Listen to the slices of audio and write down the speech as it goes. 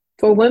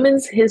For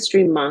Women's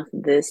History Month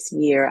this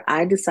year,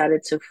 I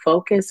decided to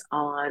focus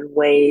on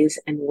ways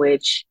in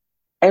which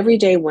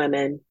everyday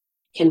women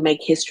can make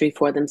history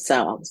for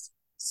themselves.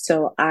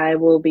 So I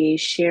will be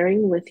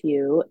sharing with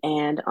you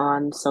and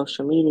on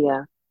social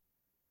media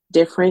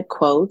different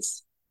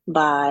quotes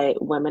by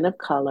women of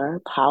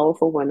color,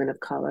 powerful women of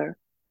color,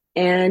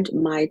 and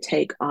my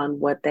take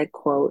on what that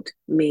quote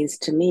means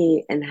to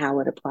me and how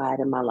it applied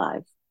in my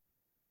life.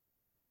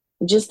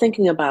 Just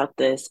thinking about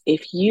this,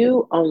 if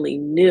you only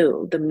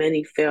knew the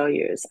many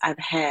failures I've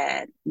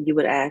had, you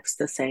would ask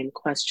the same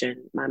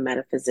question my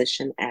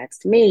metaphysician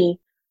asked me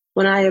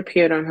when I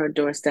appeared on her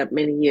doorstep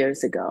many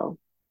years ago.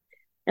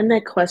 And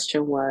that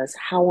question was,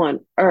 how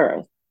on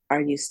earth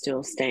are you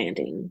still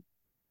standing?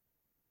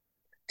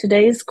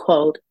 Today's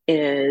quote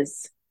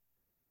is,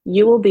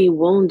 you will be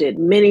wounded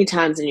many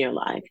times in your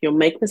life. You'll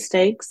make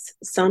mistakes.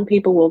 Some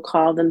people will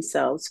call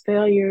themselves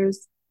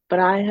failures, but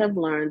I have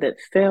learned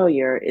that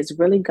failure is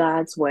really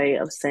God's way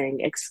of saying,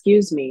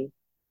 excuse me,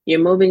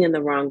 you're moving in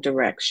the wrong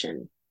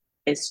direction.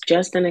 It's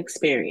just an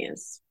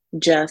experience,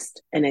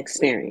 just an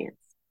experience.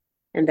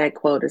 And that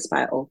quote is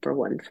by Oprah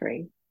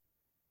Winfrey.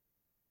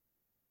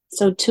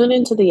 So tune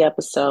into the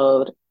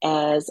episode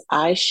as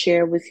I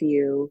share with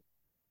you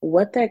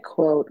what that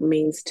quote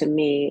means to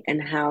me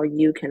and how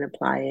you can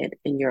apply it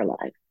in your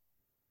life.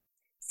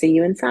 See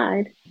you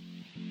inside.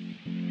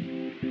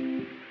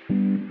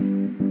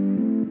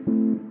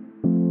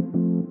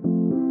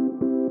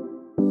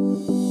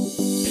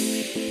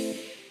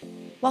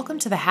 Welcome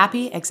to the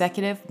Happy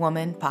Executive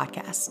Woman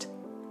podcast.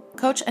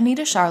 Coach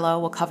Anita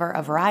Charlo will cover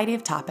a variety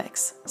of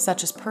topics,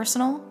 such as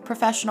personal,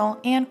 professional,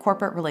 and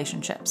corporate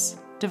relationships,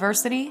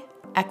 diversity,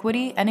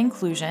 equity and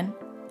inclusion,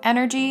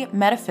 energy,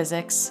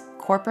 metaphysics,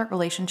 corporate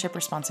relationship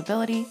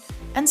responsibility,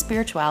 and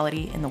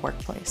spirituality in the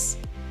workplace.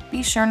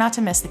 Be sure not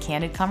to miss the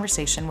Candid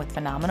Conversation with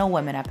Phenomenal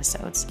Women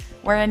episodes,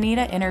 where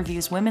Anita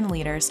interviews women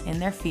leaders in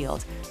their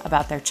field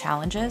about their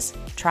challenges,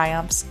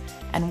 triumphs,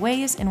 and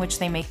ways in which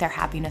they make their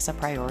happiness a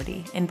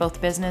priority in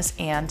both business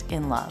and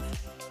in love.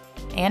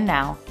 And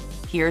now,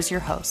 here's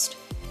your host,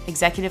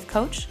 executive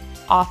coach,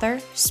 author,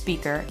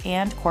 speaker,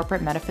 and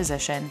corporate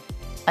metaphysician,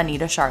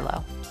 Anita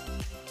Charlo.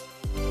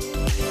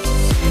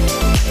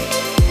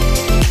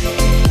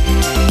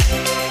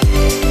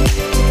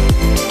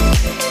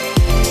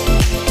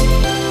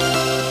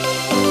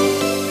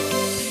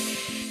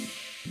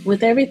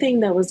 With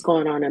everything that was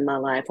going on in my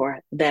life or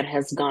that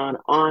has gone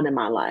on in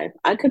my life,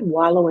 I could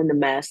wallow in the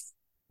mess,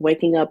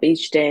 waking up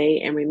each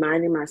day and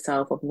reminding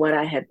myself of what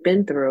I had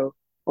been through,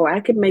 or I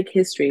could make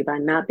history by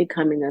not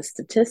becoming a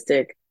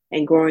statistic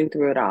and growing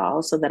through it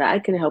all so that I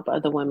could help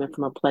other women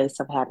from a place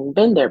of having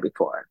been there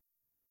before.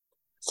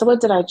 So,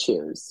 what did I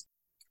choose?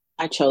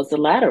 I chose the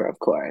latter, of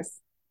course.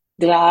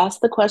 Did I ask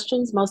the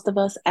questions most of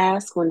us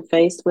ask when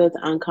faced with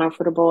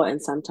uncomfortable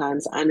and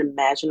sometimes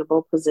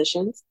unimaginable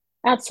positions?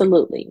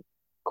 Absolutely.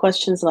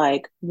 Questions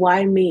like,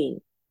 why me?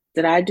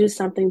 Did I do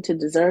something to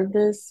deserve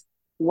this?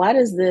 Why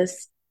does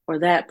this or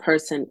that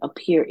person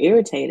appear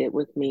irritated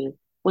with me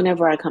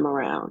whenever I come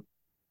around?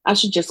 I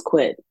should just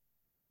quit,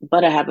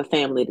 but I have a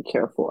family to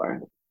care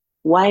for.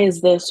 Why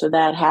is this or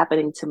that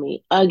happening to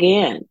me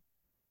again?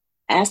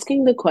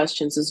 Asking the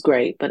questions is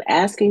great, but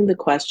asking the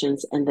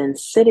questions and then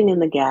sitting in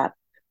the gap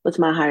with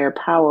my higher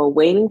power,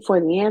 waiting for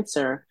the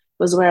answer,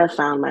 was where I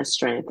found my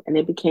strength, and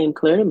it became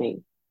clear to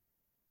me.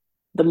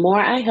 The more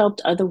I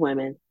helped other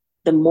women,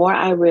 the more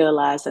I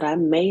realized that I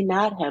may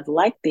not have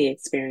liked the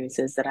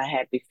experiences that I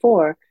had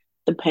before,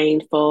 the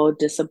painful,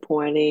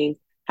 disappointing,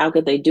 how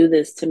could they do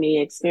this to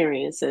me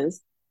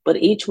experiences, but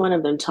each one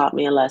of them taught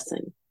me a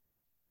lesson.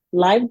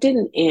 Life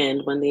didn't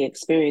end when the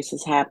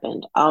experiences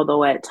happened,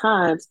 although at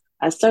times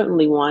I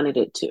certainly wanted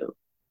it to.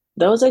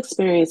 Those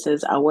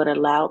experiences are what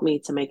allowed me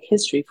to make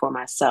history for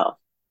myself.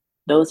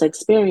 Those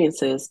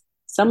experiences,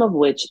 some of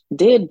which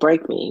did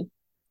break me,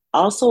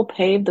 also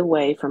paved the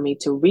way for me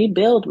to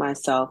rebuild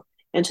myself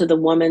into the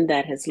woman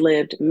that has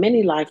lived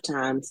many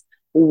lifetimes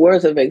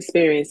worth of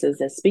experiences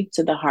that speak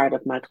to the heart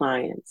of my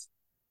clients.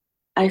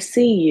 I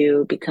see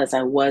you because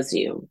I was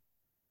you.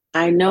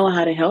 I know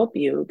how to help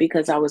you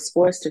because I was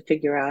forced to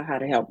figure out how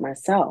to help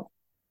myself.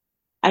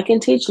 I can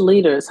teach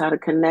leaders how to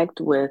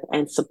connect with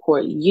and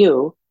support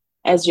you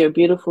as your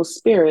beautiful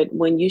spirit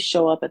when you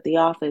show up at the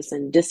office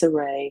in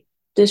disarray,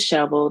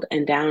 disheveled,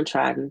 and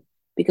downtrodden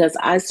because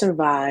I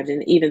survived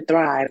and even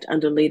thrived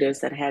under leaders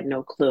that had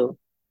no clue.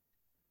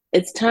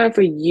 It's time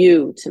for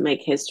you to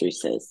make history,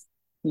 sis.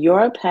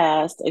 Your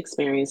past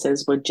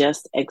experiences were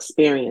just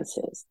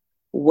experiences.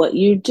 What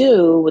you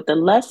do with the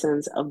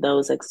lessons of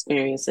those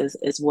experiences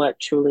is what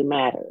truly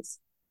matters.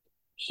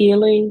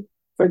 Healing,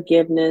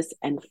 forgiveness,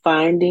 and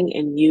finding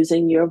and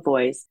using your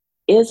voice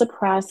is a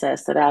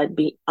process that I'd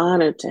be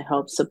honored to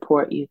help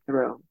support you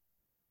through.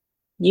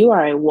 You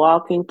are a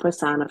walking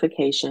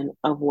personification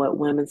of what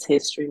Women's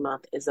History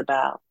Month is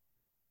about.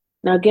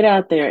 Now get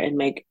out there and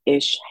make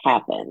ish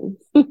happen.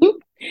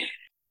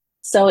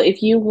 So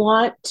if you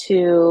want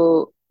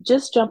to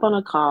just jump on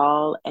a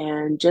call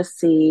and just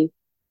see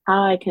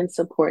how I can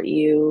support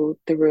you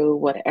through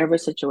whatever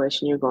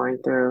situation you're going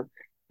through,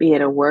 be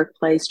it a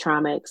workplace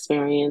trauma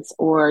experience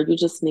or you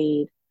just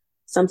need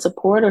some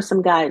support or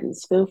some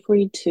guidance, feel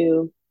free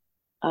to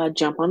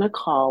jump on a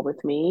call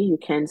with me. You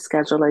can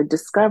schedule a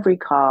discovery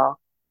call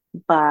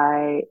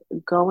by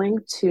going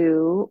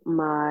to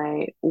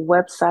my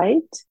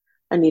website,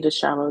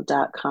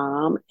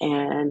 anitasharlow.com,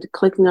 and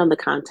clicking on the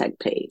contact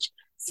page.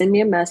 Send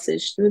me a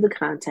message through the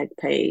contact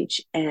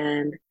page,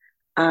 and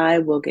I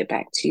will get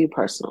back to you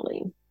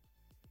personally.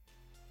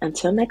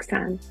 Until next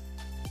time.